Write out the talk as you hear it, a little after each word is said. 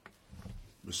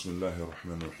بسم الله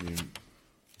الرحمن الرحيم.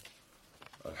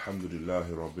 الحمد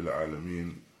لله رب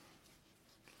العالمين،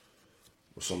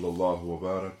 وصلى الله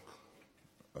وبارك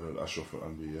على الأشرف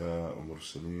الأنبياء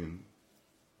والمرسلين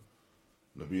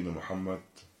نبينا محمد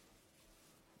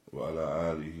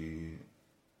وعلى آله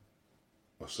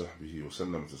وصحبه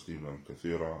وسلم تسليما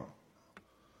كثيرا.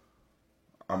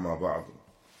 أما بعد،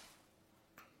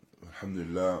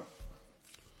 Alhamdulillah,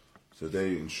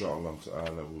 today inshallah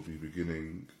ta'ala we'll be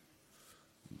beginning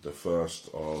the first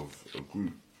of a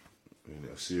group in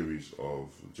a series of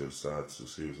jalsats, a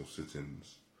series of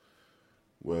sittings,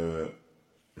 where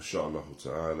inshallah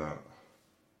ta'ala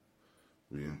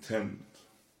we intend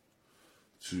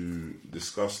to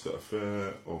discuss the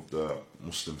affair of the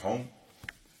Muslim home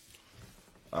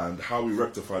and how we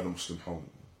rectify the Muslim home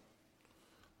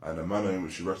and the manner in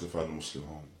which we rectify the Muslim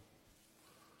home.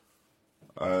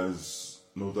 As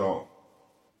no doubt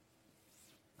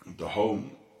the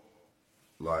home,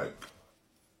 like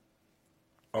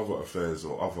other affairs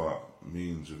or other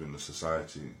means within the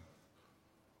society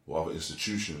or other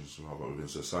institutions within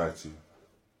society,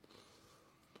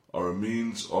 are a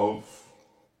means of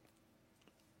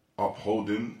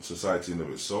upholding society in of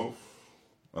itself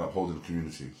and upholding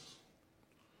communities.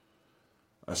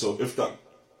 And so if that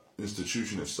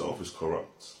institution itself is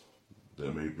corrupt,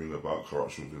 that may bring about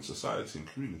corruption within society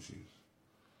and communities.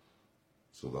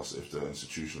 So thus, if the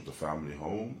institution of the family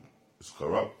home is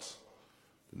corrupt,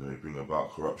 then it may bring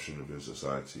about corruption within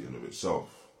society in of itself.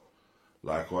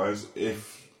 Likewise,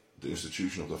 if the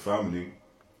institution of the family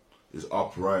is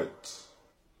upright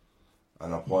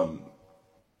and upon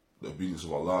the obedience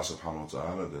of Allah subhanahu wa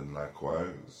ta'ala, then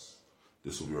likewise,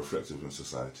 this will be reflective in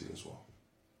society as well.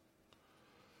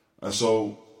 And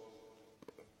so,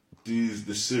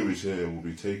 this series here will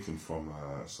be taken from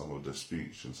some of the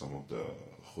speech and some of the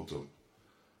khutbahs,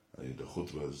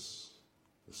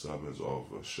 the sermons of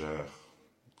Sheikh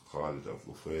Khalid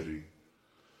al-Dhufayri,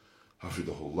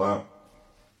 Hafidahullah,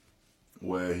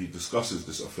 where he discusses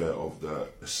this affair of the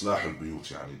Islah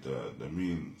al-Buyut, the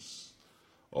means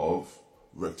of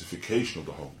rectification of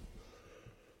the home.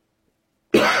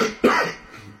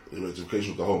 The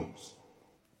rectification of the homes.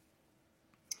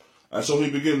 And so he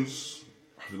begins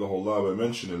حفظه by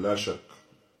mentioning لا شك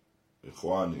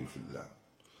إخواني في الله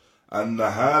أن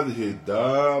هذه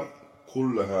الدار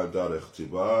كلها دار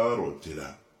اختبار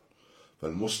وابتلاء،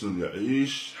 فالمسلم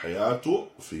يعيش حياته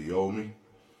في يومه،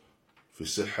 في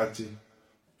صحته،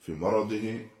 في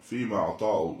مرضه، فيما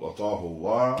أعطاه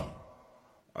الله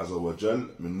عز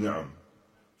وجل من نعم،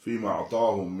 فيما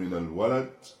أعطاه من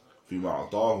الولد، فيما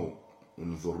أعطاه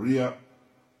من الذرية،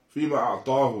 فيما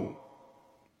أعطاه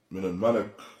من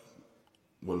الملك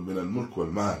ومن الملك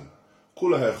والمال،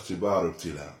 كلها اختبار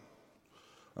ابتلاء.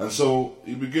 And so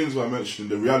he begins by mentioning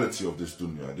the reality of this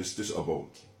dunya, this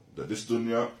abode. That this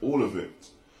dunya, all of it,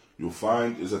 you'll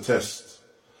find is a test.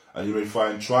 And you may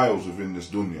find trials within this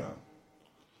dunya.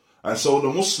 And so the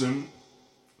Muslim,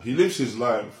 he lives his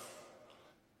life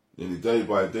day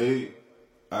by day,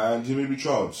 and he may be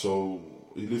tried. So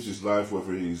he lives his life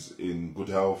whether he's in good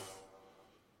health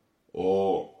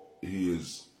or he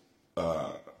is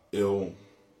ill,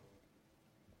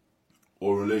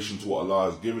 or in relation to what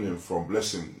Allah has given him from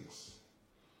blessings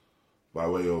by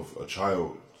way of a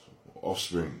child, or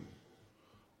offspring,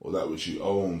 or that which he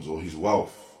owns, or his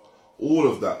wealth. All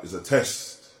of that is a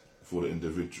test for the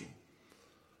individual.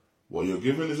 What you're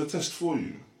given is a test for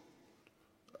you,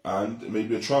 and it may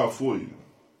be a trial for you.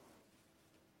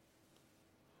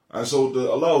 And so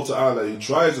Allah Ta'ala, He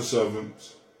tries the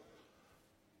servant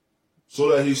so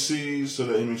that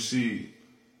he may see,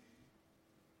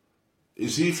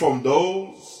 is he from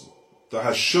those that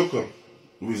has shukr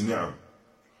with his ni'am?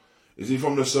 Is he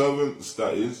from the servants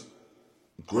that is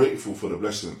grateful for the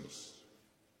blessings?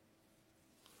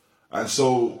 And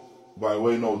so, by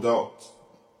way, no doubt,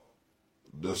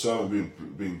 the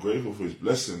servant being grateful for his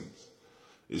blessings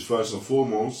is first and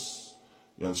foremost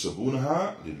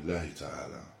يَنْسَبُونَهَا لِلَّهِ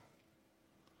تَعَالَى.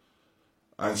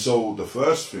 And so, the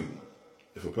first thing,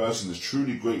 if a person is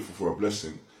truly grateful for a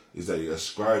blessing, is that he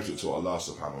ascribes it to Allah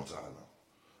subhanahu wa ta'ala.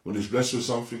 When he's blessed with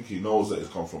something, he knows that it's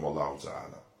come from Allah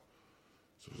ta'ala.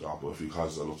 So for example, if he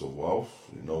has a lot of wealth,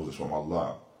 he knows it's from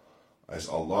Allah. It's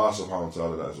Allah subhanahu wa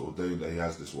ta'ala that has ordained that he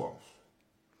has this wealth.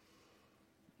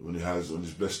 When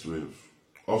he's blessed with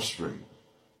offspring,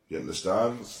 he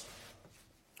understands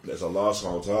that it's Allah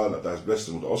subhanahu wa ta'ala that has blessed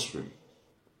him with the offspring.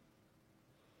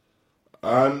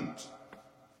 And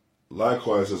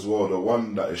likewise as well, the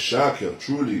one that is shakir,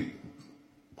 truly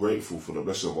grateful for the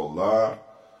blessing of Allah,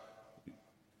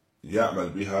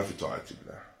 يَعْمَلْ بِهَا فِي طَاعَةِ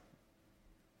اللَّهِ,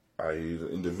 i.e. the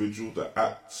individual that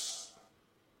acts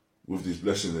with these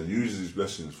blessings and uses these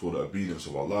blessings for the obedience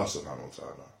of Allah subhanahu wa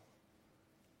ta'ala.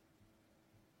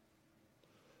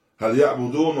 هل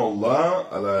يعبدون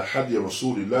الله على حدي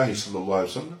رسول الله صلى الله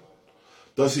عليه وسلم?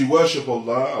 Does he worship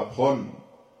Allah upon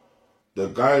the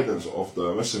guidance of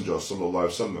the Messenger صلى الله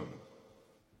عليه وسلم?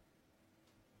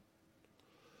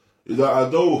 إذا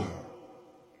أدوها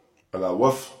على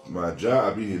وفق ما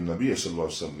جاء به النبي صلى الله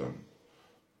عليه وسلم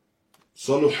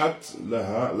صلحت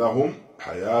لهم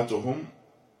حياتهم،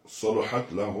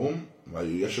 صلحت لهم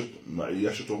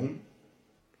معيشتهم،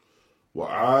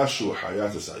 وعاشوا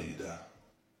حياة سعيدة.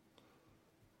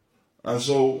 And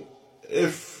so,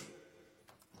 if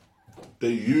they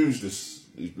use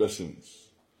these blessings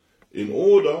in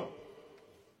order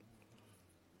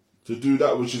to do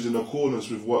that which is in accordance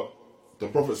with what the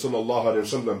Prophet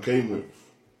ﷺ came with,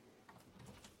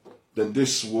 then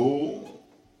this will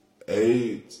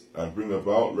aid and bring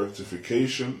about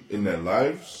rectification in their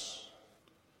lives,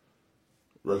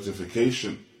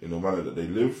 rectification in the manner that they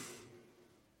live,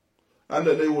 and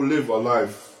that they will live a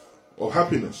life of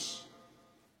happiness.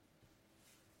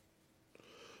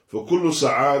 فكل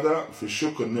سعادة في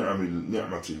شكر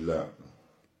نعمة الله.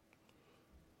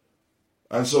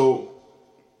 And so,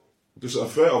 this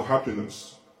affair of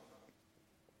happiness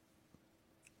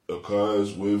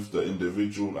occurs with the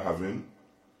individual having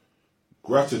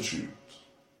gratitude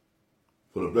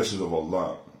for the blessings of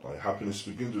Allah. Like happiness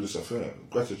begins with this affair,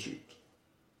 gratitude.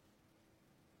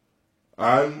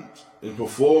 And in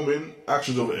performing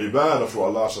actions of ibadah for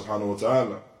Allah subhanahu wa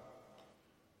ta'ala,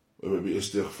 whether it be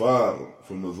istighfar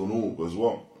from the dhunub as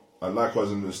well. And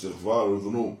likewise in the istighfar of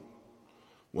dhunub,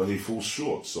 when he falls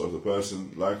short. So the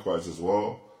person likewise as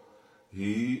well,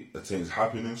 he attains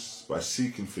happiness by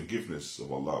seeking forgiveness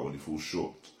of Allah when he falls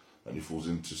short and he falls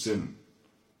into sin.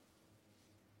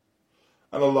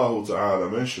 And Allah Ta'ala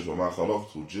mentions, وَمَا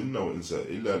خَلَقْتُ الْجِنَّ وَإِنسَ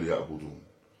إِلَّا لِيَعْبُدُونَ.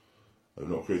 I have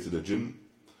not created the jinn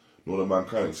nor the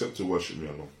mankind except to worship me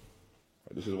alone.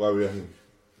 And this is why we are here.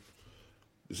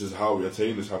 This is how we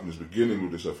attain this happiness, beginning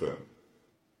with this affair.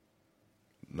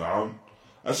 Na'am.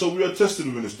 And so we are tested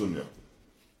within this dunya.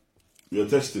 We are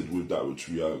tested with that which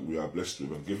we are blessed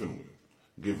with and given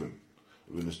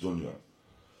within this dunya.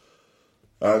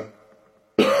 And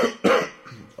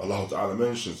Allah Ta'ala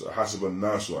mentions, حَسِبَ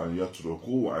النَّاسُ أَن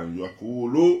يَتْرُكُوا أَن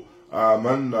يَقُولُوا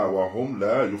آمَنَّا وَهُمْ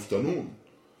لَا يُفْتَنُونَ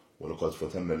وَلَقَدْ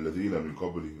فَتَنَّا الَّذِينَ مِنْ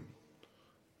قَبْلِهِمْ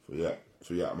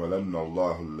فَيَعْمَلَنَّ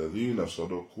اللَّهُ الَّذِينَ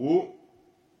صَدَقُوا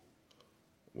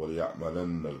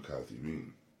وَلِيَعْمَلَنَّ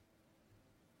الْكَاذِبِينَ.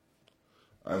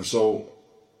 And so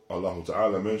Allah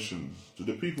Ta'ala mentions, do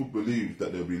the people believe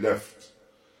that they'll be left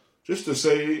just to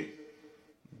say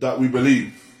that we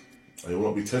believe and they will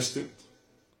not be tested?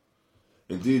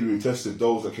 Indeed, we tested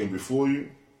those that came before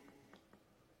you,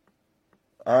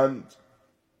 and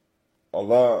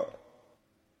Allah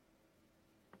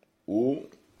will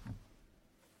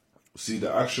see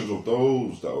the actions of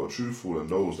those that were truthful and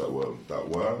those that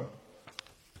were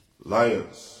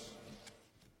liars.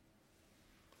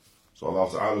 So Allah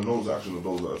Ta'ala knows the actions of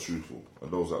those that are truthful and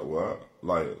those that were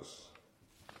liars.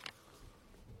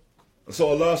 And so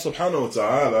Allah Subhanahu wa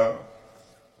Ta'ala,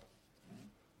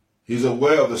 He's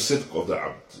aware of the sidq of the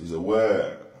abd. He's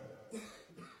aware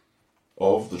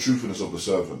of the truthfulness of the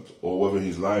servant, or whether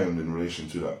he's lying in relation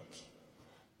to that,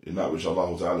 in that which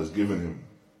Allah Ta'ala has given him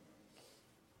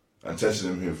and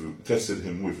tested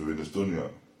him with within this dunya.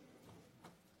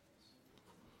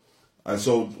 And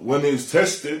so when he's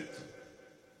tested,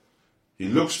 he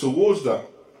looks towards that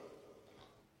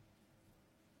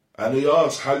and he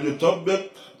asks, هل يطبق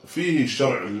فيه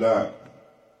شرع الله?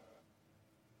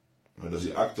 Or does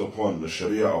he act upon the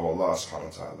sharia of Allah subhanahu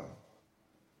wa ta'ala?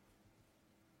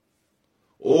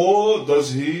 Or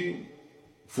does he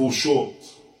fall short?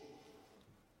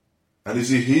 And is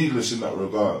he heedless in that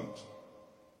regard?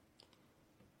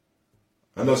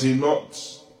 And does he not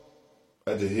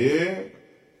adhere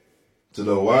to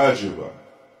the wajibah,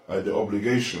 the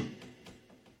obligation,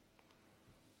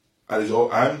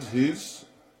 and his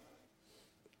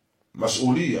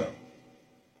mas'uliyah,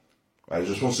 his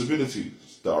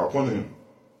responsibilities that are upon him?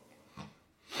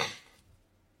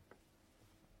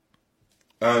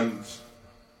 And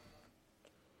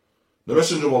the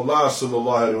Messenger of Allah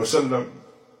sallallahu alaihi wasallam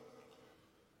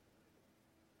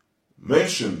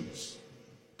mentions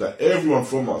that everyone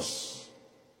from us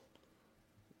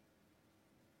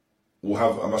will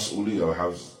have a mas'uliyah, will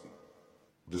have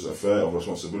this affair of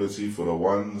responsibility for the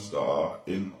ones that are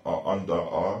under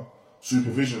our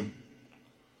supervision.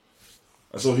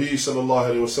 And so he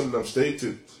sallallahu alayhi wa sallam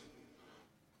stated,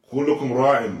 كُلُّكُمْ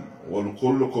رَاعٍ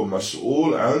وَكُلُّكُمْ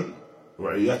مَسْئُولٌ عَنْ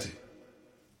رَعِيَّتِهِ.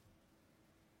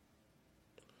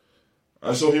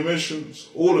 And so he mentions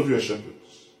all of you are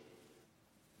shepherds.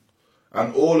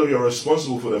 And all of you are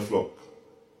responsible for their flock.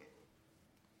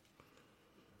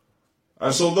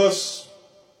 And so thus,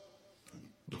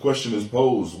 the question is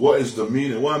posed, what is the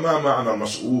meaning? What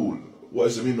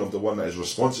is the meaning of the one that is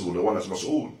responsible, the one that's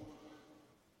mas'ul?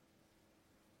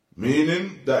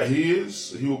 Meaning that he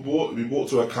will be brought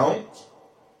to account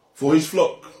for his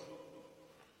flock.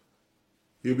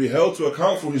 He'll be held to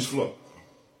account for his flock.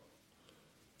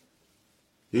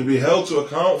 He'll be held to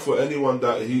account for anyone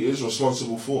that he is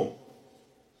responsible for.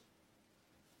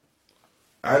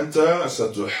 أنت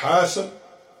ستحاسب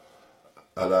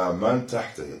على من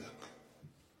تحت يدك.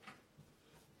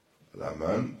 على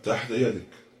من تحت يدك.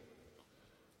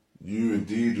 You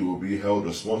indeed will be held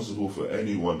responsible for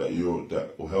anyone that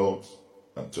will held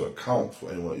to account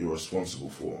for anyone that you're responsible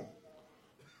for,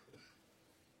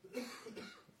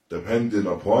 depending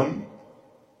upon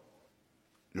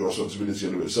your responsibility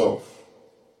in itself.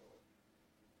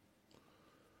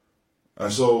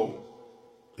 And so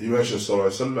he mentions sallallahu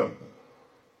alaihi wasallam,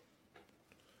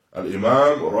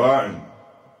 al-imam ra'in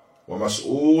wa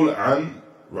mas'ul an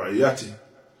ra'iyatihi.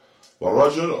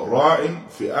 والرجل راع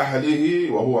في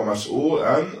أهله وهو مسؤول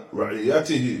عن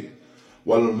رعيته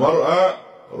والمرأة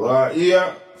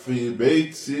راعية في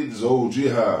بيت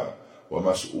زوجها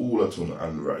ومسؤولة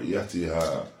عن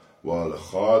رعيتها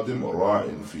والخادم راع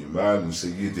في مال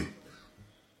سيده.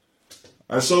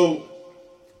 And so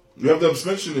we have the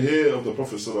mention here of the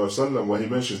Prophet ﷺ where he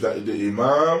mentions that the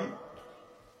imam,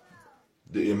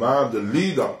 the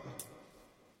leader,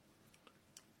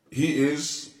 he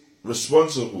is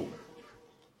responsible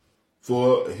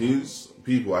for his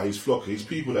people, his flock, his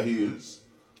people that he is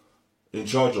in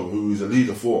charge of, who is a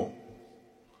leader for.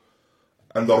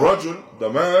 And the rajul,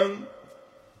 the man,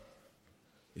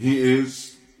 he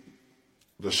is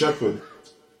the shepherd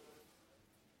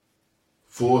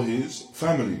for his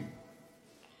family.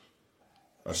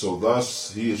 And so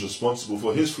thus he is responsible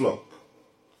for his flock.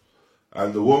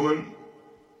 And the woman,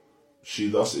 she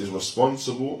thus is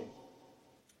responsible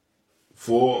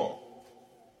for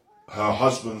her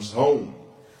husband's home,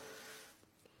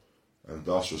 and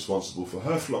thus responsible for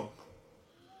her flock.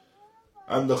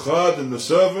 And the khadim, the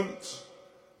servant,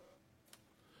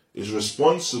 is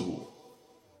responsible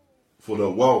for the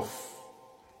wealth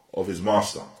of his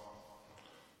master.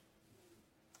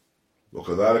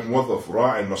 وكذلك موظف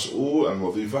راع مسؤول عن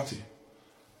وظيفته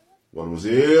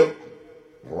والوزير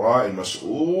راع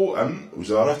مسؤول عن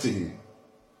وزارته.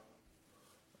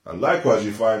 And likewise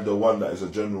you find the one that is a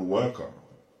general worker.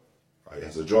 He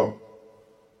has a job.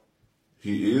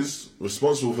 He is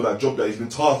responsible for that job that he's been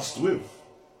tasked with.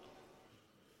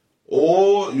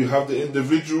 Or you have the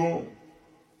individual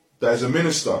that is a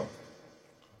minister.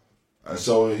 And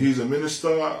so he's a minister,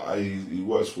 he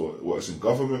works in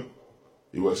government,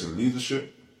 he works in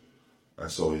leadership, and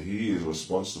so he is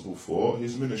responsible for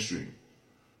his ministry.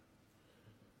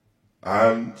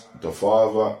 And the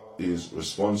father is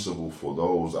responsible for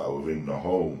those that are within the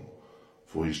home,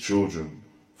 for his children,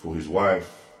 for his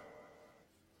wife.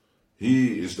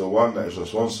 He is the one that is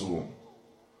responsible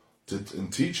in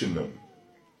teaching them.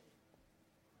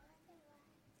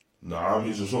 Na'am,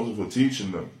 he's responsible for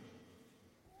teaching them.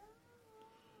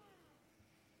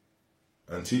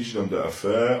 And teaching them the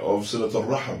affair of Silat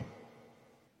al-Raham.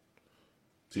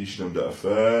 Teaching them the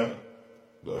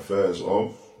affairs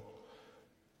of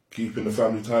keeping the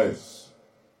family ties.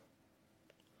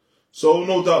 So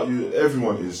no doubt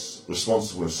everyone is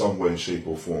responsible in some way, shape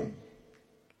or form.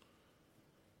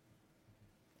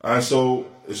 And so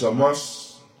it's a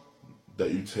must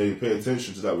that you pay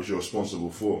attention to that which you're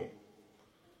responsible for.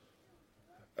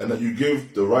 And that you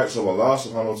give the rights of Allah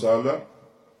subhanahu wa ta'ala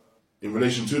in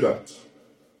relation to that.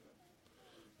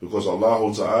 Because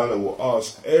Allah ta'ala will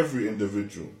ask every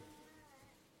individual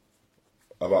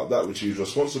about that which he is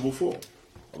responsible for.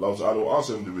 Allah ta'ala will ask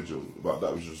every individual about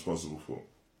that which he is responsible for.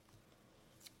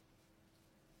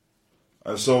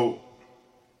 And so,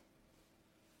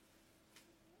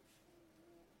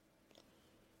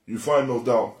 you find no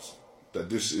doubt that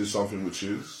this is something which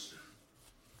is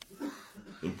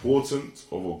important,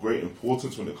 of a great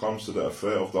importance when it comes to the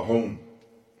affair of the home.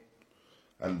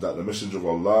 And that the Messenger of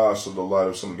Allah sallallahu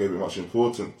alaihi wasallam gave it much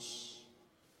importance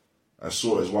and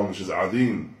saw it as one which is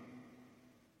azim.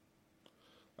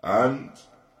 And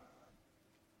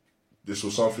this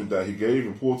was something that he gave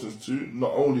importance to,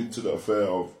 not only to the affair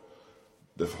of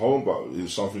the home, but it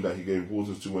is something that he gave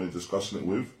importance to when he discussing it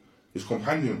with his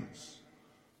companions.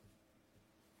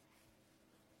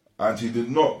 And he did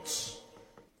not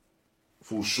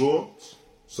fall short,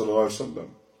 sallallahu alaihi wasallam,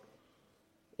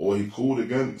 or he called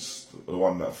against the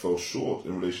one that fell short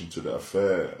in relation to the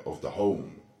affair of the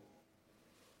home.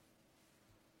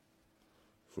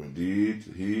 For indeed,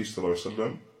 he, sallallahu alaihi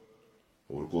wasallam,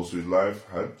 over the course of his life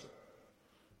had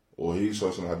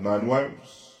 9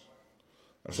 wives.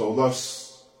 And so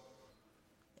thus,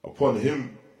 upon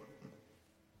him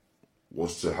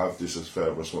was to have this affair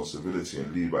of responsibility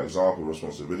and lead by example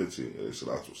responsibility, alayhi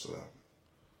salatu wasalam.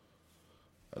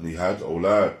 And he had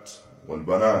awlad, wal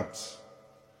banat.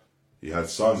 He had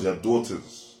sons, he had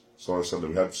daughters, sallallahu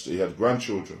alaihi wasallam. He had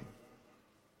grandchildren.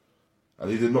 And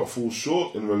he did not fall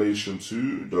short in relation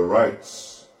to the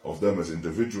rights of them as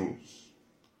individuals,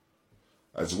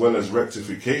 as well as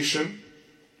rectification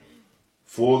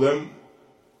for them,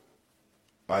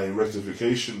 i.e.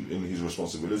 rectification in his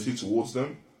responsibility towards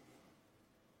them,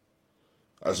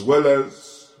 as well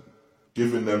as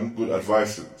giving them good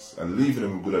advices and leaving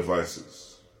them with good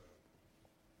advices.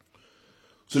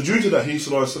 So due to that, he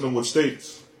sallallahu alaihi wasallam would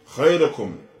state,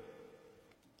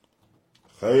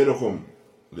 خيركم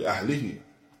لأهله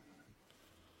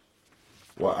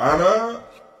وأنا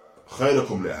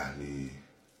خيركم لأهلي.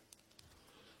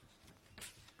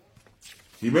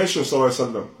 He mentioned sallallahu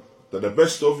alaihi wasallam that the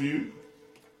best of you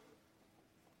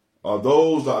are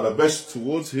those that are the best of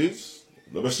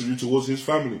you towards his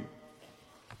family.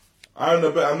 I am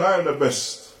the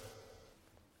best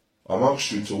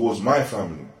amongst you towards my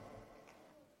family.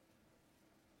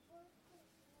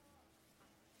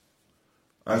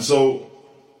 And so,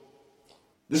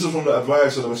 this is from the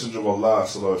advice of the Messenger of Allah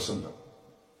sallallahu alaihi wasallam.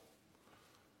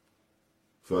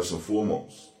 First and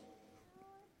foremost,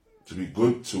 to be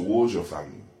good towards your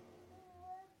family.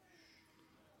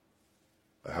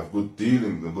 Have good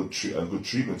dealing and good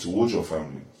treatment towards your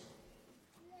family.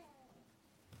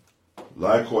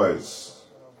 Likewise,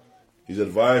 his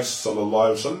advice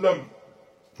sallallahu alaihi wasallam,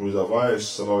 from his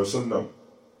advice sallallahu alaihi wasallam,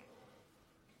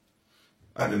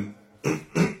 and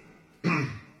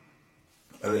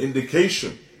an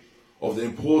indication of the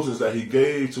importance that he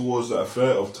gave towards the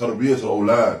affair of tarbiyat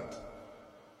al-awlad,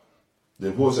 the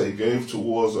importance that he gave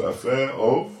towards the affair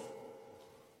of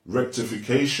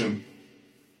rectification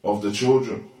of the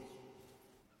children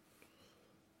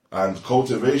and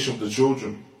cultivation of the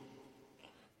children.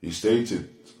 He stated,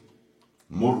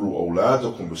 مروا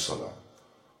أولادكم بالصلاة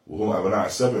وهم أبناء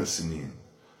 7 سنين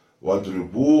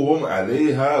واضربوهم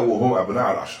عليها وهم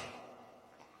أبناء 10.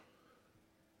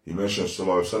 He mentioned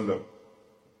sallallahu alaihi wasallam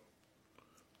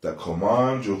that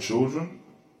command your children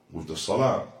with the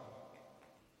salah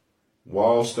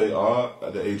whilst they are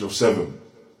at the age of 7,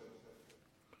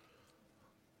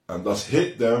 and thus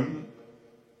hit them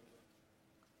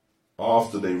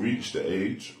after they reach the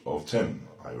age of 10.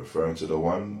 I'm referring to the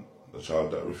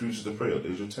child that refuses to pray at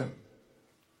the age of 10.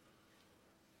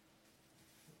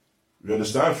 We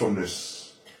understand from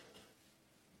this,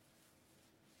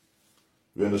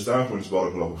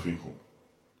 barakallahu feekum,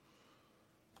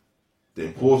 the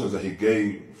importance that he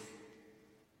gave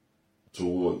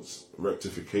towards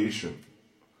rectification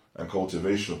and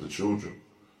cultivation of the children,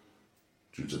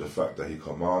 due to the fact that he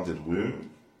commanded with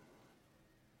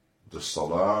the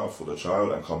salah for the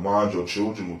child, and command your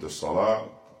children with the salah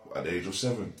at the age of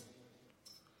 7.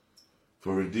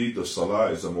 For indeed the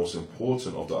salah is the most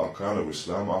important of the arkan of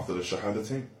Islam after the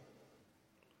shahadatain.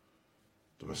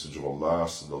 The Messenger of Allah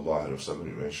sallallahu alaihi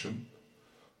wasallam mentioned,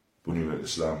 Bunyan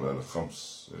al-Islam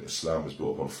al-Khams, and Islam is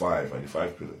built upon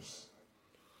 95 pillars.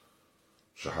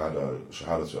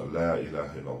 Shahadatu an la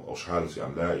ilaha illallah, or shahadatu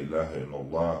an la ilaha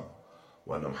illallah,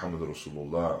 wa anna Muhammad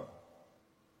Rasulullah,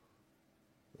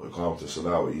 wa iqamat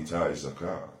as-salah, wa ita'i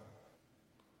az-zakah,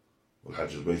 wa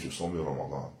al-hajj al-bayt, wa sawmi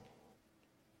Ramadan.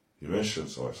 He mentioned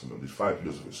these 5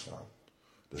 pillars of Islam.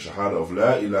 The shahada of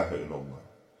la ilaha illallah,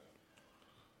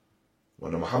 wa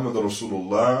anna Muhammad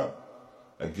Rasulullah,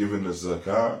 and giving the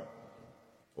zakah,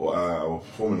 or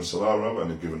performing the salah,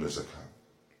 and giving the zakah.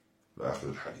 Akhir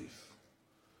al-hadith.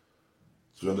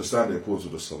 So we understand the importance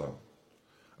of the salah.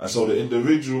 And so the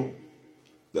individual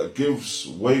that gives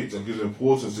weight and gives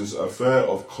importance to this affair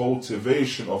of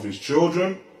cultivation of his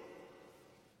children,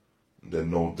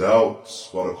 then no doubt,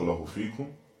 barakallahu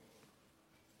feekum,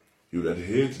 he will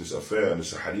adhere to this affair, and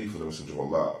this hadith of the Messenger of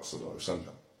Allah sallallahu alaihi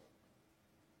wasallam.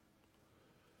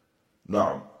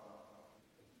 Now,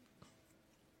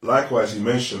 likewise he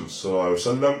mentions sallallahu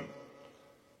alaihi wasallam,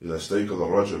 إذا استيقظ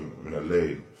الرجل من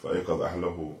الليل فأيقظ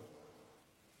أهله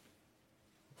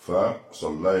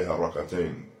فصليها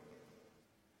ركعتين.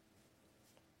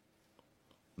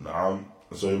 نعم.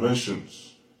 So he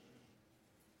mentions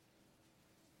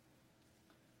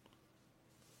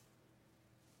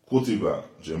كتب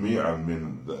جميعا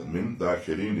من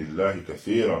ذاكرين الله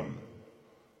كثيرا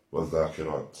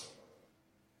والذاكرات.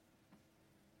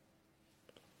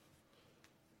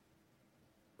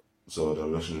 So the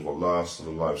Messenger of Allah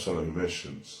sallallahu alaihi wasallam, he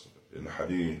mentions in the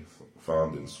hadith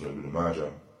found in Sunan Ibn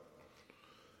Majah,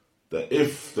 that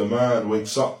if the man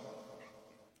wakes up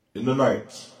in the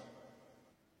night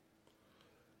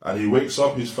and he wakes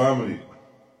up his family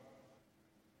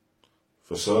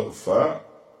for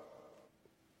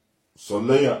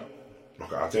صليا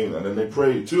ركعتين, and then they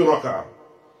pray 2 rak'ah,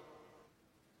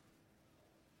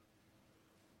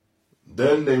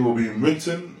 then they will be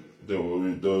written, they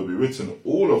will be written,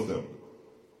 all of them,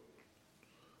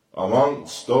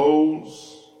 amongst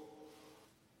those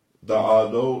that are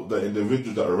the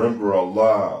individuals that remember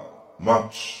Allah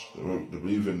much. They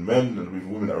believe in men and believe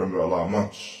in women that remember Allah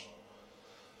much.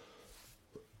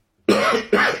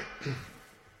 The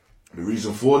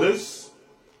reason for this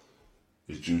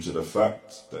is due to the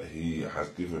fact that he has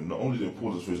given not only the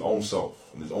importance for his own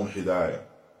self and his own hidayah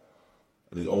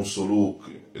and his own suluk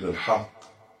in al-haq.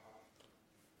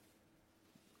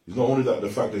 It's not only that the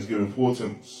fact that he's given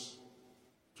importance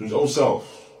to his own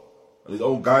self and his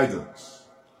own guidance,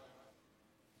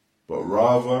 but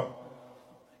rather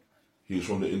he is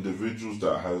from the individuals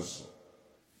that has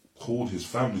called his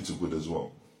family to good as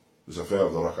well. This affair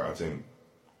of the rak'atain.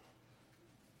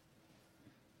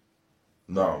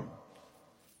 Now,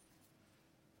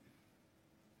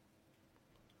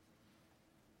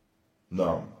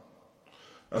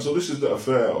 and so this is the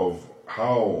affair of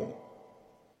how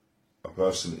a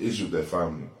person is with their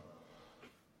family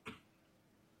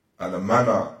and the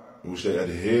manner in which they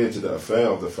adhere to the affair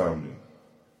of the family.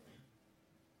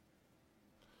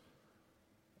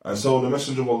 And so the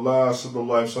Messenger of Allah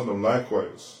sallallahu alaihi wasallam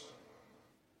likewise,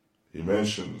 he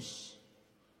mentions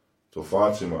to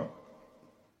Fatima,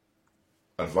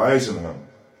 advising her,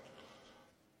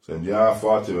 saying, Ya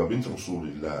Fatima bint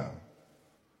Rasulillah,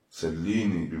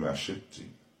 سليني بما شئت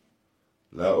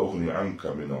لا أغني عنك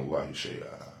من الله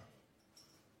شيئا.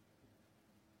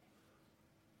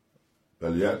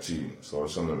 بل يأتي صلى الله عليه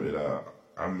وسلم إلى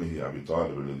عمه أبي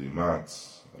طالب الذي مات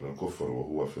على الكفر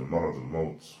وهو في المرض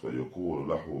الموت فيقول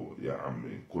له يا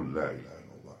عمي قل لا إله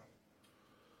إلا الله.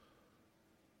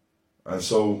 And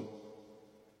so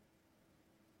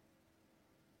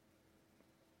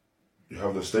you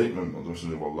have the statement of the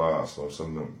Messenger of Allah صلى الله عليه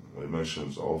وسلم where he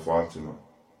mentions, O Fatima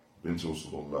bint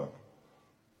Rasulullah,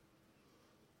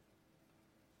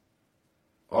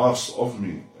 ask of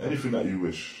me anything that you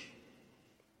wish,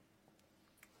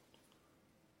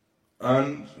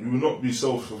 and you will not be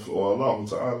or Allah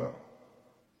Ta'ala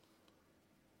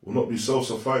will not be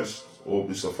self-sufficed or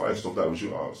be sufficed of that which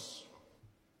you ask.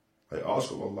 I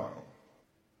ask of Allah.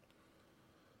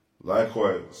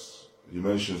 Likewise, he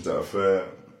mentions the affair,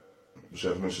 the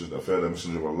Shaykh mentions the affair of the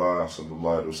Messenger of Allah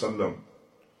sallallahu alaihi wasallam,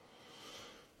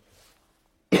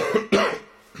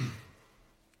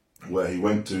 where he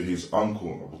went to his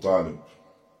uncle Abu Talib,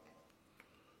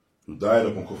 who died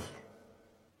upon kufr.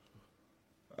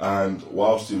 And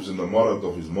whilst he was in the marad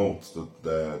of his maut,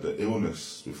 the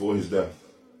illness before his death,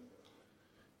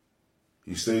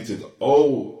 he stated,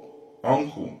 "Oh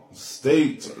uncle,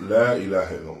 state La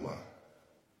ilaha illallah."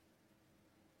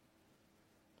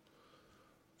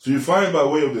 So you find by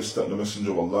way of this that the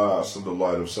Messenger of Allah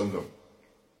sallallahu alaihi wasallam,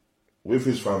 with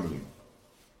his family,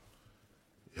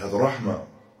 he had rahmah.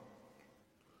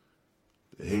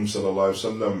 Him sallallahu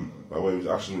alaihi wasallam, by way of his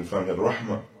actions with family, had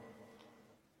rahmah.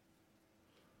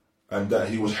 And that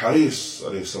he was haris,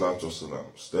 alayhi salatu wasalam,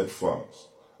 steadfast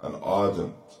and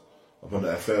ardent upon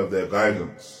the affair of their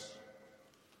guidance.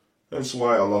 That's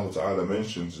why Allah Ta'ala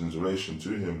mentions in relation to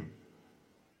him,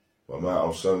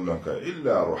 وَمَا أَرْسَلْنَكَ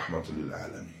إِلَّا رَحْمَةً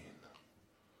لِلْعَالَمِينَ.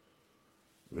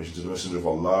 In relation to the Messenger of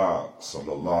Allah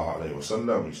sallallahu alayhi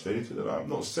wasallam, he stated that I have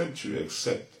not sent you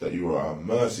except that you are a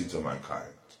mercy to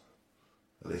mankind.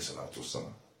 Alayhi salatu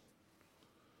wasalam.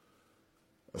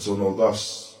 And so no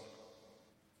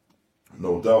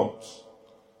doubt,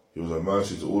 he was a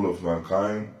mercy to all of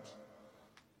mankind,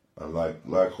 and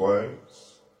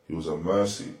likewise, he was a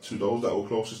mercy to those that were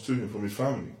closest to him from his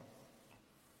family.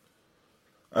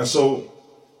 And so,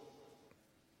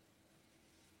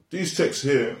 these texts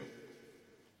here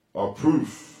are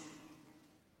proof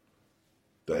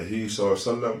that he, sallallahu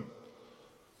alaihi wasallam,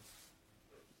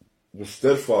 was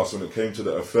steadfast when it came to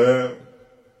the affair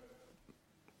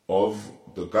of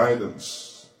the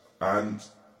guidance and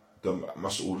the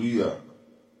mas'uliyah,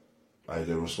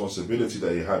 the responsibility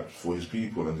that he had for his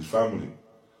people and his family.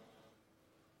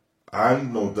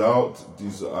 And no doubt,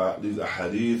 these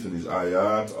ahadith and these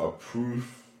ayat are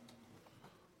proof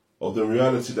of the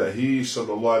reality that he,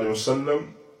 sallallahu alaihi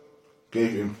wasallam,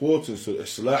 gave importance to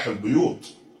islah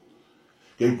al-buyut,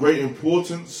 gave great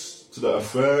importance to the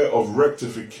affair of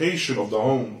rectification of the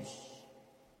homes.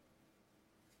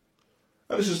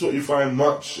 And this is what you find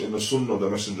much in the Sunnah of the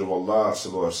Messenger of Allah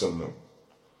sallallahu alaihi wasallam,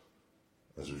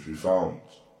 as which we found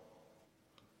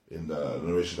in the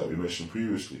narration that we mentioned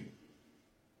previously.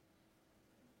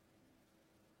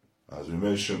 As we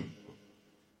mentioned,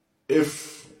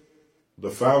 if the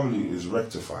family is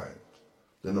rectified,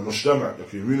 then the mujtama', the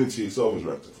community itself, is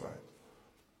rectified.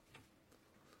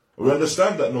 We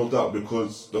understand that, no doubt,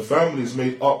 because the family is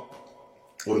made up,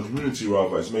 or the community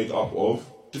rather, is made up of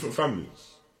different families.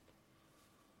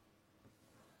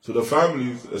 So the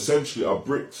families essentially are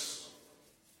bricks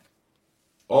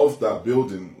of that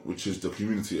building, which is the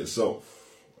community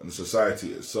itself and the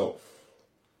society itself.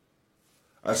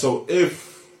 And so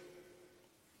if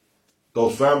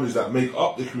those families that make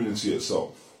up the community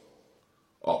itself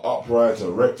are upright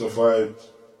and rectified,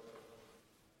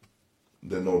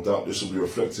 then no doubt this will be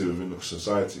reflected within the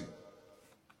society.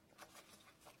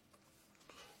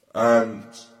 And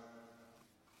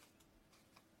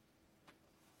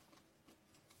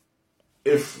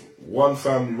if one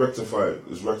family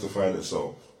is rectifying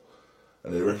itself,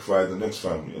 and they rectify the next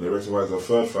family, and they rectify the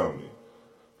third family,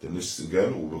 then this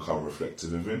again will become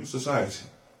reflective within society.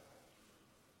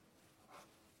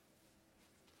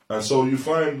 And so you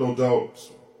find, no doubt,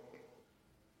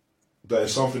 that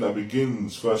it's something that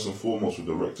begins first and foremost with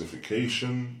the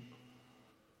rectification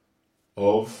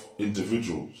of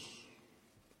individuals.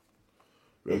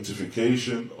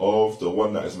 Rectification of the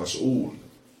one that is mas'ool,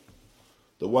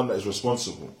 the one that is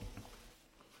responsible.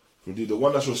 Indeed, the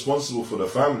one that's responsible for the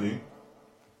family,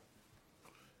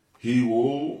 he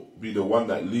will be the one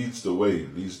that leads the way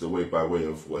by way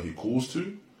of what he calls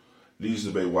to, leads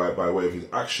the way by way of his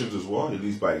actions as well. He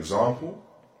leads by example.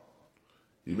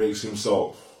 He makes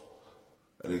himself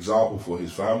an example for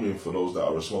his family and for those that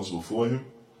are responsible for him.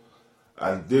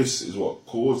 And this is what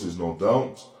causes, no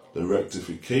doubt, the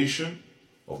rectification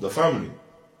of the family.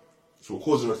 It's what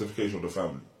causes the rectification of the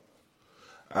family.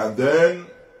 And then,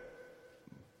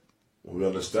 what we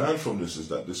understand from this is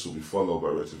that this will be followed by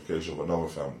rectification of another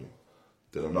family,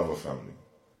 then another family,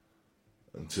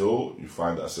 until you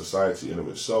find that society in of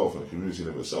itself and the community in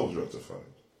of itself is rectified.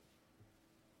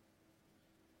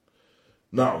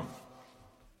 Now,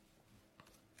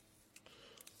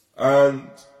 and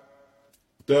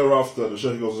thereafter the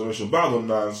Shaykh goes on to mention بعض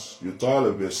الناس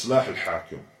يطالب بإصلاح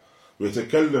الحاكم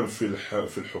ويتكلم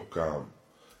في الحكام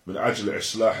من أجل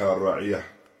إصلاح الرعية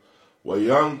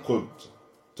وينقد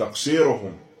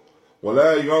تقصيرهم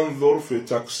ولا ينظر في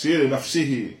تقصير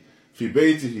نفسه في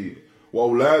بيته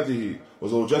وأولاده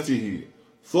وزوجته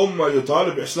ثم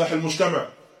يطالب بإصلاح المجتمع.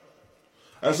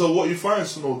 And so what you find,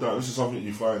 so no doubt, this is something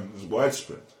you find is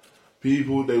widespread.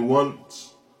 People, they want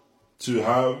to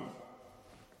have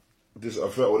this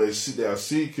affair, or they are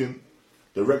seeking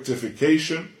the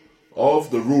rectification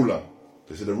of the ruler.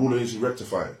 They say the ruler needs to be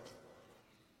rectified.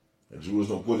 And the ruler is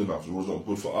not good enough. The ruler is not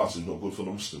good for us. It's not good for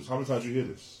the Muslims. How many times do you hear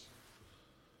this?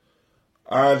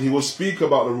 And he will speak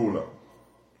about the ruler.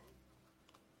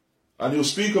 And he will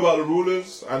speak about the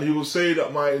rulers, and he will say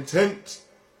that my intent,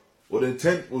 or the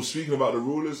intent of speaking about the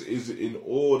rulers, is in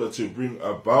order to bring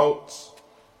about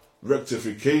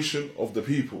rectification of the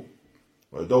people,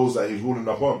 or those that he's ruling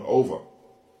upon, over.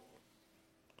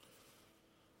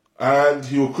 And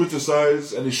he will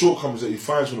criticize any shortcomings that he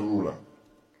finds from the ruler.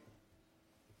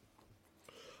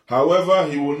 However,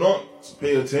 he will not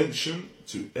pay attention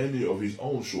to any of his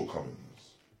own shortcomings.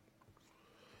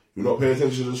 He will not pay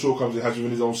attention to the shortcomings he has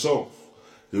within his own self.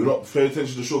 He will not pay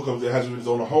attention to the shortcomings he has within his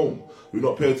own home. He will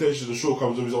not pay attention to the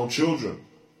shortcomings of his own children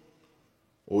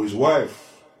or his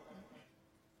wife.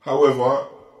 However,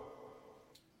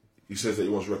 he says that he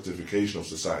wants rectification of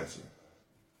society.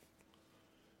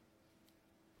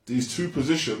 These two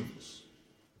positions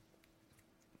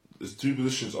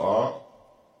are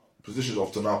positions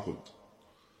of tanaqud.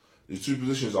 These two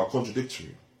positions are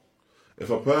contradictory. If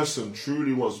a person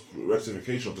truly wants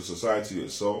rectification of the society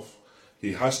itself,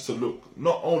 he has to look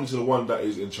not only to the one that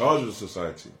is in charge of the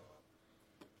society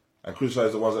and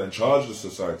criticize the ones that are in charge of the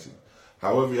society.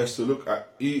 However, he has to look at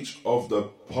each of the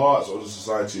parts of the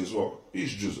society as well.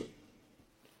 Each juz'ah.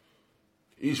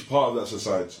 Each part of that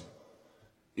society.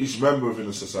 Each member within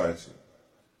the society.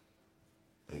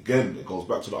 Again, it goes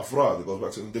back to the afrad, it goes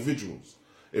back to individuals.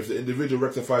 If the individual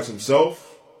rectifies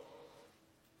himself,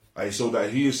 and so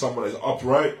that he is someone that is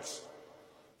upright,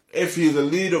 if he is the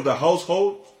leader of the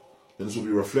household, then this will be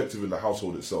reflective in the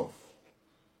household itself.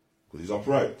 Because he's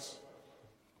upright.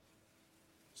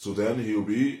 So then he will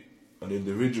be an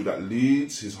individual that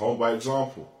leads his home by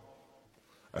example.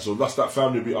 And so thus that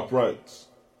family will be upright.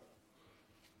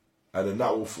 And then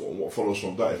that will, what follows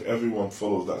from that, if everyone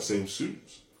follows that same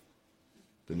suit,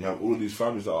 then you have all of these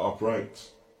families that are upright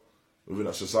within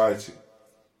that society.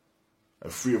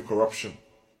 and free of corruption.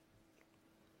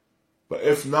 But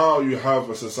if now you have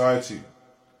a society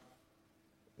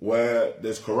where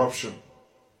there's corruption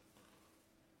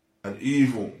and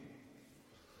evil,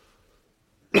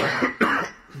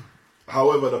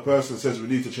 however, the person says we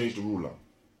need to change the ruler.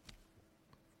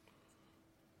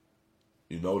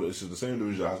 You know that this is the same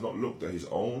individual that has not looked at his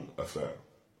own affair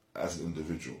as an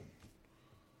individual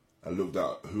and looked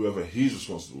at whoever he's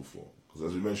responsible for. Because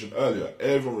as we mentioned earlier,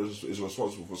 everyone is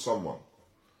responsible for someone.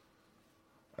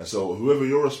 And so whoever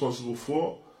you're responsible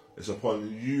for, it's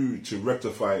upon you to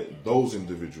rectify those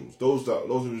individuals, those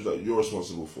individuals that you're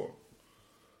responsible for.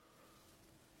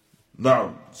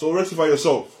 Now, so rectify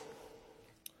yourself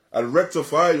and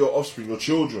rectify your offspring, your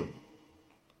children.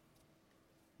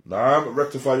 Now,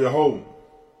 rectify your home.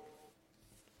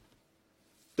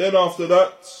 Then after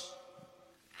that,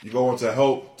 you go on to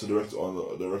help to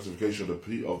the rectification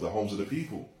of the homes of the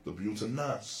people, the Buyut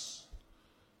an-Nas.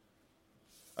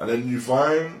 And then you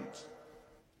find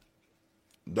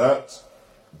that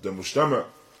the mujtama,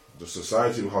 the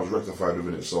society, becomes rectified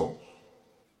within itself.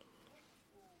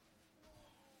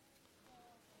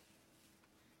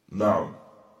 Now,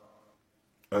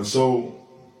 and so,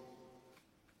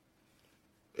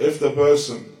 if the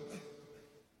person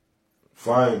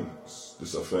finds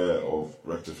this affair of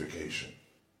rectification,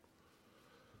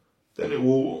 then it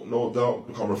will no doubt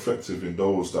become reflective in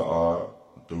those that are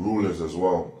the rulers as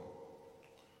well,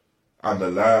 and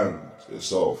the land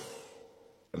itself,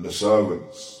 and the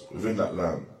servants within that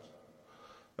land.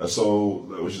 And so,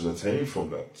 that which is attained from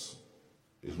that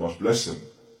is much blessing.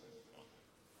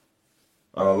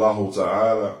 And Allah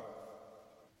Ta'ala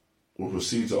will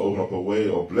proceed to open up a way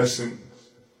of blessings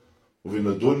within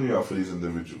the dunya for these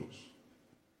individuals.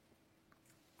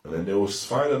 And then they will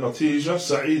find a natija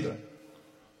sa'ida.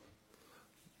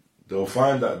 They will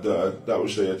find that that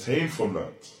which they attain from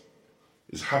that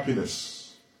is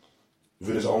happiness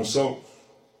within his own self.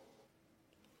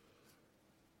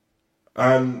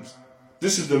 And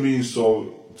this is the means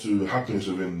to happiness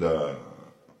within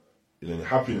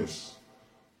happiness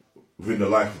within the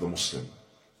life of the Muslim.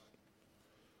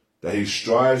 That he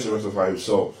strives to rectify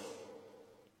himself.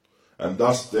 And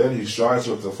thus then he strives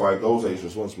to rectify those that he's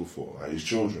responsible for, like his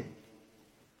children.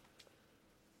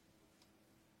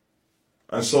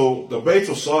 And so the Bayt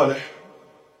al-Salih,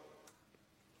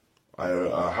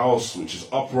 a house which is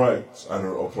upright and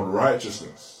upon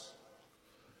righteousness,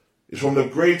 is from the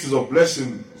greatest of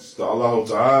blessings that Allah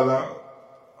Ta'ala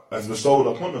has bestowed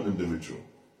upon an individual.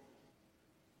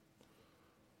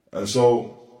 And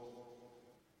so,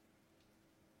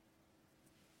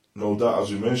 no doubt,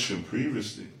 as we mentioned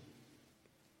previously,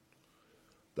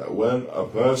 that when a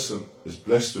person is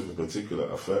blessed with a particular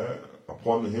affair,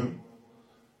 upon him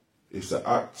is to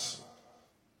act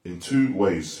in two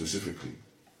ways specifically.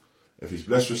 If he's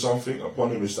blessed with something,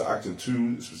 upon him is to act in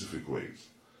two specific ways.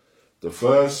 The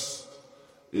first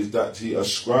is that he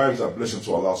ascribes that blessing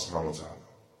to Allah subhanahu wa ta'ala.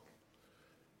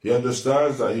 He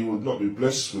understands that he would not be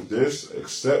blessed with this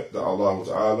except that Allah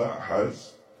Ta'ala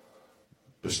has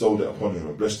bestowed it upon him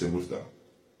and blessed him with that.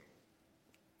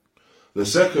 The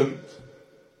second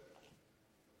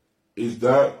is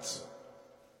that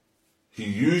he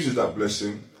uses that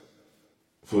blessing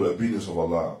for the obedience of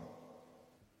Allah.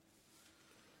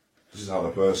 This is how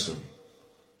the person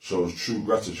shows true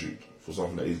gratitude for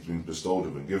something that he's been bestowed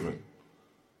and given.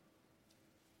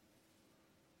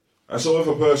 And so if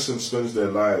a person spends their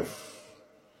life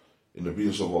in the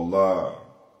obedience of Allah,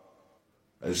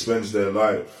 and he spends their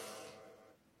life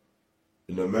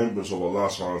in the remembrance of Allah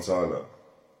subhanahu wa ta'ala,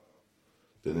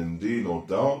 then indeed, no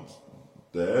doubt,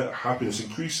 their happiness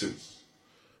increases.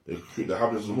 The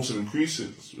happiness of the Muslim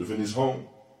increases within his home.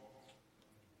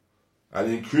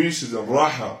 And it increases in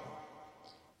raha,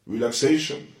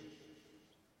 relaxation.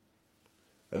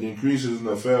 And it increases in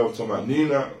the affair of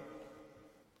tama'nina,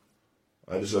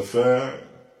 and this affair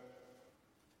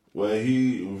where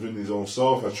he, within his own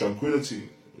self, has tranquility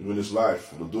within his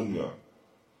life, the dunya.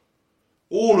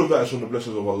 All of that is from the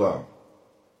blessings of Allah.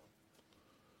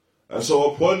 And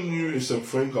so upon you is to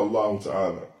thank Allah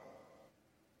Ta'ala.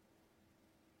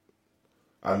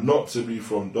 And not to be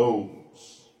from those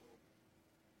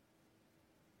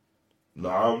that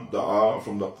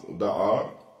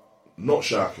are not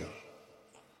shakir.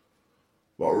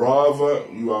 But rather,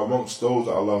 you are amongst those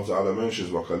that Allah Ta'ala mentions,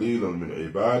 وَقَلِيلًا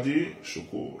مِنْ عِبَادِي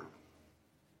شُكُورٌ.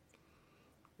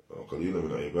 وَقَلِيلًا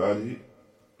مِنْ عِبَادِي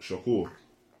شُكُورٌ.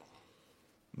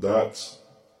 That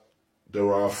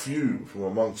there are few from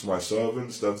amongst my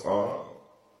servants that are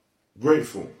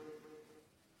grateful.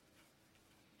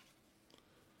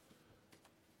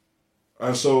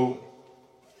 And so,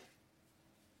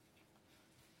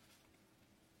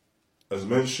 as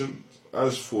mentioned,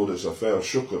 as for this affair of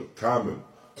shukr, kamil,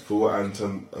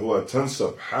 هو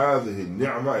تنسب هذه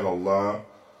النعمة إلى الله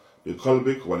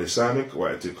بقلبك ولسانك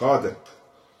واعتقادك.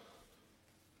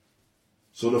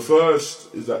 So the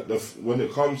first is that when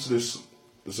it comes to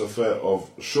this affair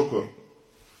of shukr,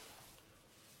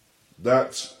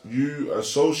 that you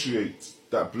associate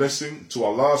that blessing to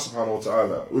Allah subhanahu wa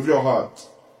ta'ala with your heart,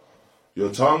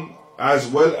 your tongue, as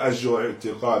well as your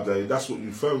i'tiqad. That's what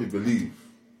you firmly believe.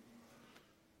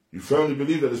 You firmly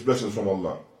believe that this blessing is from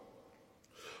Allah.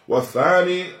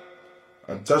 والثاني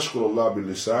أن تشكر الله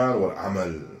باللسان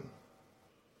والعمل.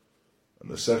 And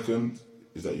the second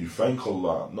is that you thank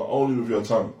Allah not only with your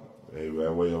tongue, by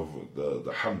way of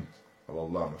the hamd of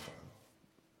Allah,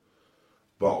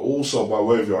 but also by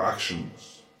way of your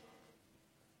actions.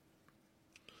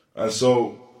 And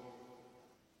so,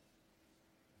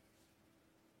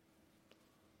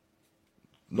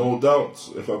 no doubt,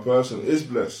 if a person is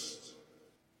blessed,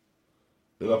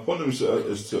 then upon him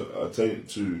is to attain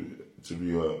to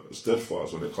be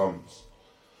steadfast when it comes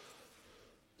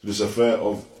to this affair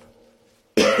of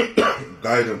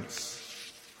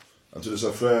guidance and to this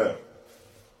affair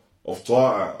of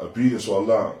ta'ah, obedience to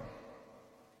Allah.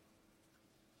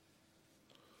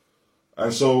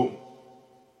 And so,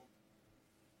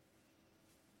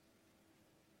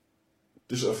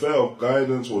 this affair of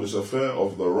guidance or this affair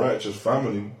of the righteous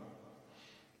family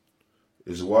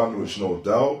is one which no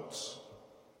doubt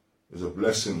is a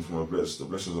blessing from the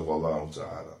blessings of Allah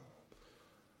Ta'ala.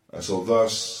 And so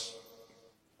thus,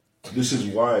 this is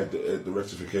why the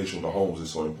rectification of the homes is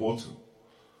so important.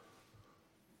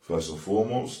 First and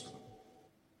foremost,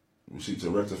 we seek to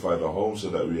rectify the home so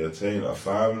that we attain a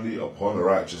family upon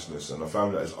righteousness and a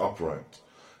family that is upright.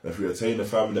 And if we attain a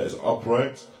family that is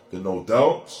upright, then no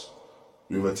doubt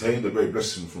we've attained a great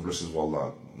blessing from blessings of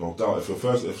Allah. No doubt,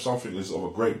 if something is of a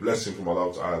great blessing from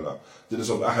Allah Ta'ala, then it's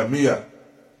of ahamiyah.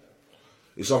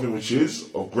 It's something which is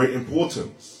of great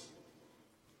importance.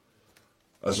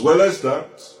 As well as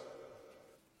that,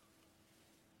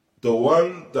 the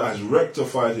one that has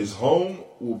rectified his home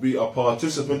will be a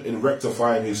participant in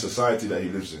rectifying his society that he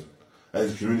lives in, and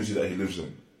his community that he lives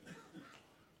in.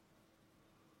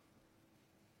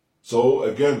 So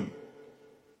again,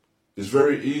 it's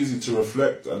very easy to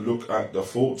reflect and look at the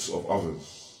faults of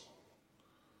others.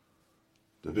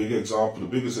 The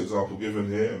biggest example given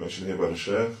here, mentioned here by the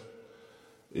Shaykh,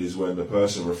 is when the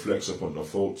person reflects upon the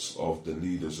faults of the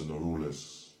leaders and the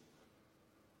rulers,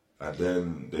 and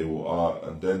then they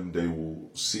will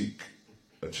seek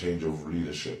a change of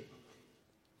leadership,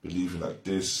 believing that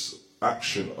this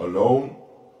action alone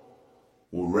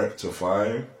will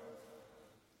rectify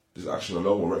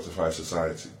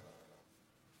society.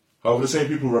 However, the same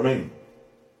people remain.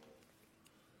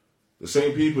 The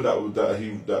same people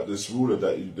that this ruler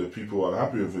that the people are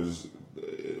unhappy with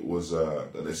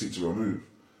that they seek to remove.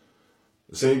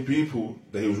 The same people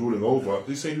that he was ruling over,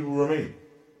 these same people remain.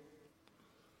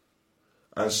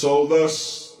 And so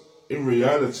thus, in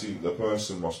reality, the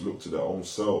person must look to their own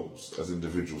selves as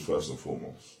individuals first and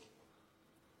foremost.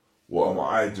 What am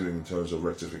I doing in terms of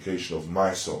rectification of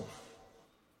myself?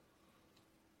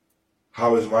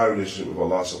 How is my relationship with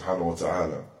Allah subhanahu wa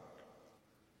ta'ala?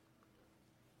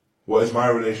 What is my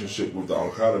relationship with the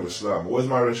arkan of Islam? What is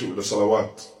my relationship with the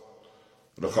salawat,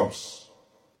 the khams,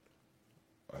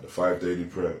 and the 5 daily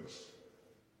prayers?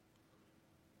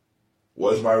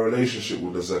 What is my relationship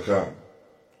with the zakah?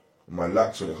 My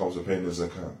lacks when it comes to paying the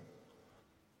zakah?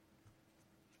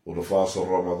 Or the fast of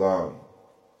Ramadan?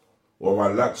 Or my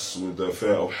lacks with the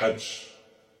affair of Hajj?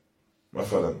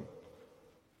 Mafalan,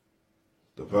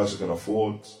 the person can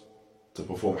afford to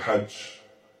perform Hajj,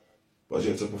 but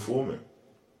yet to perform it,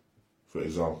 for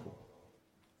example.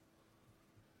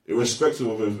 Irrespective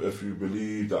of if you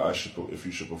believe that if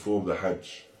you should perform the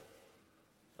Hajj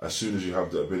as soon as you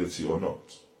have the ability or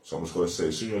not. Someone's going to say,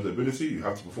 as soon as you have the ability, you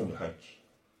have to perform the Hajj.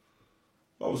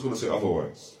 I was going to say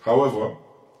otherwise. However,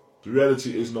 the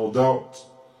reality is no doubt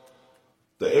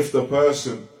that if the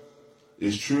person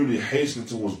is truly hastening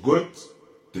towards good,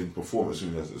 then perform as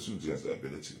soon as he has the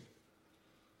ability.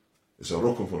 It's a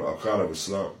rukn from the arkan of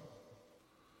Islam.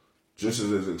 Just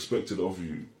as it is expected of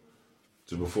you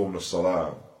to perform the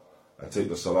salah and take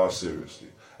the salah seriously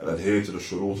and adhere to the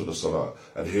shurut of the salah,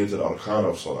 adhere to the arkan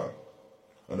of salah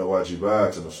and the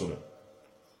wajibat and the sunnah.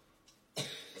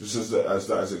 Just as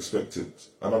that is expected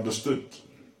and understood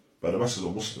by the masses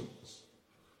of Muslims.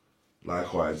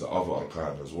 Likewise, the other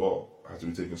arkan as well have to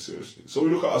be taken seriously. So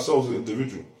we look at ourselves as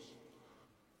individuals.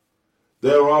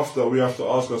 Thereafter, we have to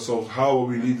ask ourselves, how are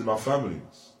we leading our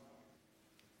families?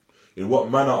 In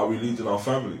what manner are we leading our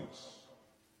families?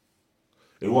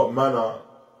 In what manner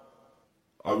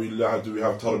Do we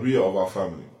have tarbiyah of our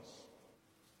families?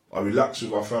 Are we lax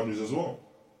with our families as well?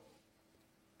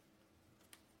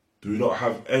 Do we not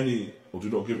have any, or do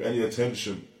not give any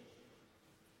attention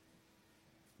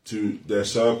to their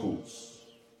circles,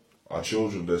 our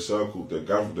children, their circle, the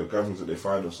gatherings that they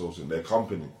find themselves in, their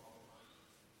company?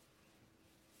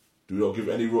 Do we not give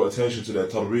any real attention to their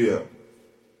tarbiyah?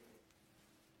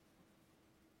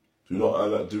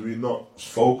 Do we not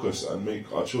focus and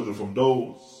make our children from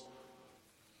those,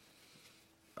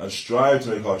 and strive to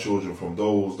make our children from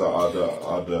those that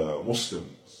are the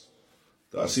Muslims,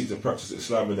 that seek to practice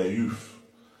Islam in their youth,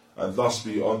 and thus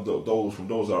be from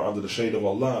those that are under the shade of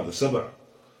Allah, the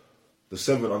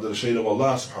seven under the shade of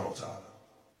Allah subhanahu wa ta'ala.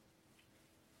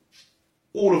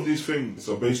 All of these things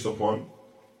are based upon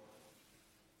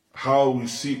how we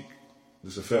seek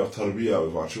this affair of tarbiyah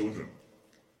with our children.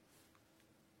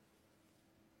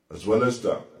 As well as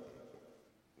that,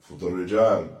 for the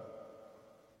rijal,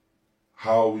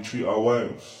 how we treat our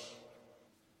wives.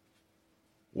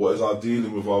 What is our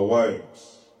dealing with our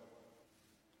wives?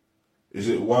 Is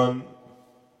it one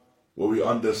where we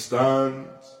understand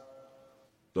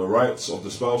the rights of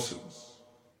the spouses?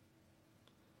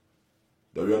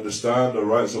 That we understand the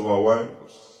rights of our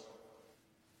wives?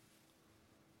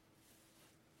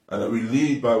 And that we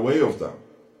lead by way of that?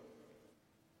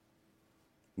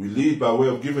 We lead by way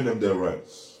of giving them their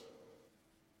rights.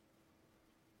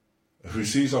 If we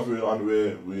see something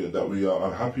that we are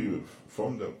unhappy with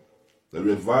from them, that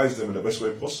we advise them in the best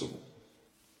way possible.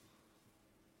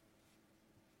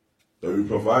 That we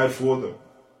provide for them.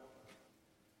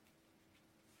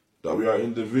 That we are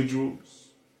individuals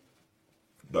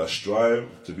that strive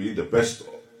to be the best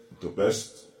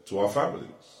to our families,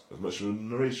 as mentioned in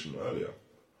the narration earlier.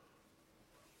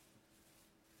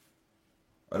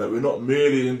 And that we're not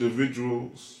merely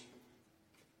individuals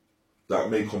that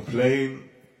may complain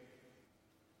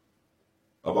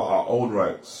about our own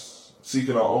rights,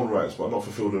 seeking our own rights, but not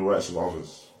fulfill the rights of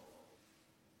others.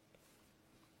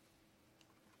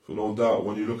 For no doubt,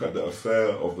 when you look at the affair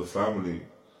of the family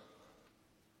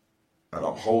and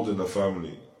upholding the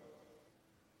family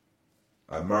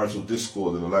and marital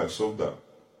discord and the likes of that,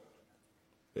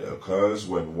 it occurs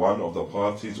when one of the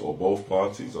parties or both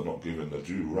parties are not given the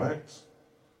due rights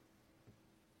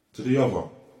to the other.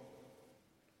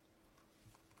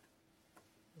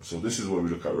 So this is where we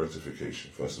look at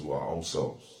rectification. First of all, our own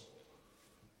selves.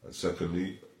 And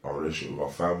secondly, our relationship with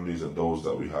our families and those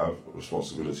that we have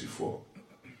responsibility for.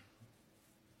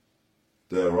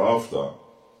 Thereafter,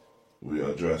 we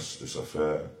address this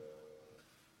affair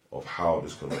of how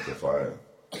this can rectify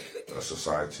a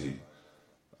society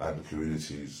and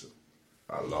communities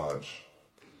at large.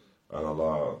 And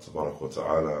Allah Tabarak wa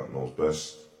Ta'ala knows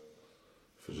best.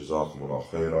 فجزاكم الله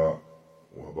خيرا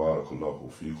وبارك الله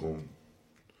فيكم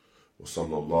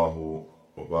وصلى الله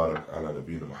وبارك على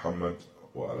نبينا محمد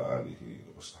وعلى آله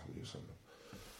وصحبه